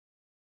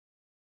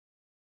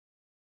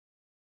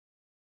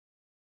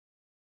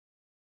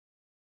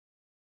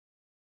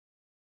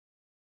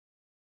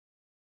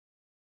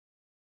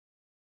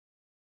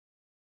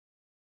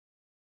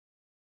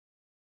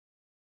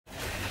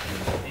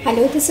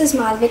Hello, this is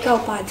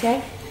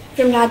Malvika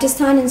from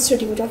Rajasthan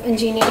Institute of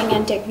Engineering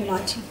and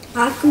Technology.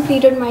 I have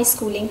completed my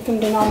schooling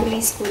from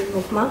Denomali School,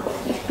 Mukma,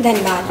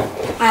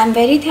 Dhanbad. I am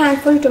very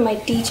thankful to my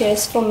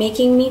teachers for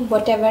making me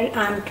whatever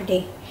I am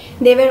today.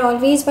 They were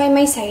always by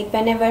my side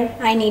whenever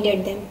I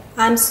needed them.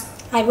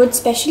 I would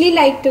especially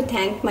like to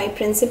thank my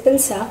principal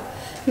sir,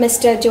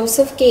 Mr.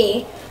 Joseph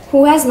K.,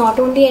 who has not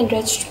only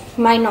enriched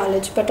my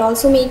knowledge but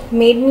also made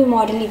me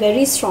morally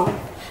very strong,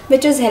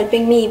 which is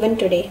helping me even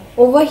today.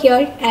 Over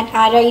here at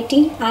RIET,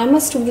 I am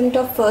a student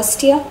of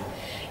first year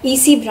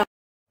EC branch.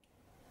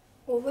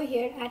 Over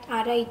here at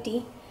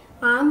RIET,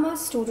 I am a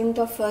student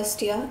of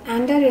first year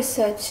and a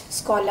research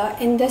scholar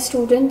in the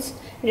Students'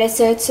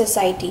 Research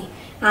Society.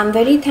 I am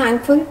very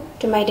thankful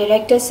to my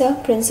director sir,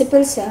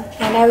 principal sir,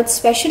 and I would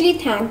specially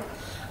thank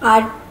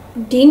our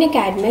Dean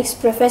Academics,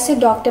 Professor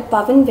Dr.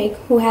 Pavan Vig,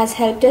 who has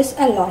helped us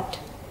a lot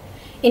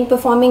in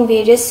performing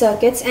various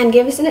circuits and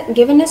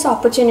given us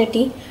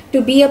opportunity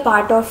to be a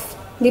part of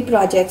the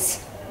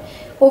projects.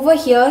 Over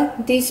here,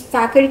 these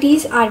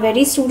faculties are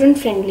very student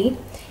friendly,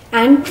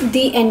 and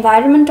the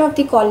environment of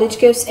the college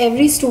gives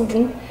every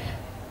student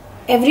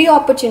every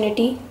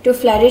opportunity to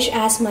flourish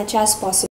as much as possible.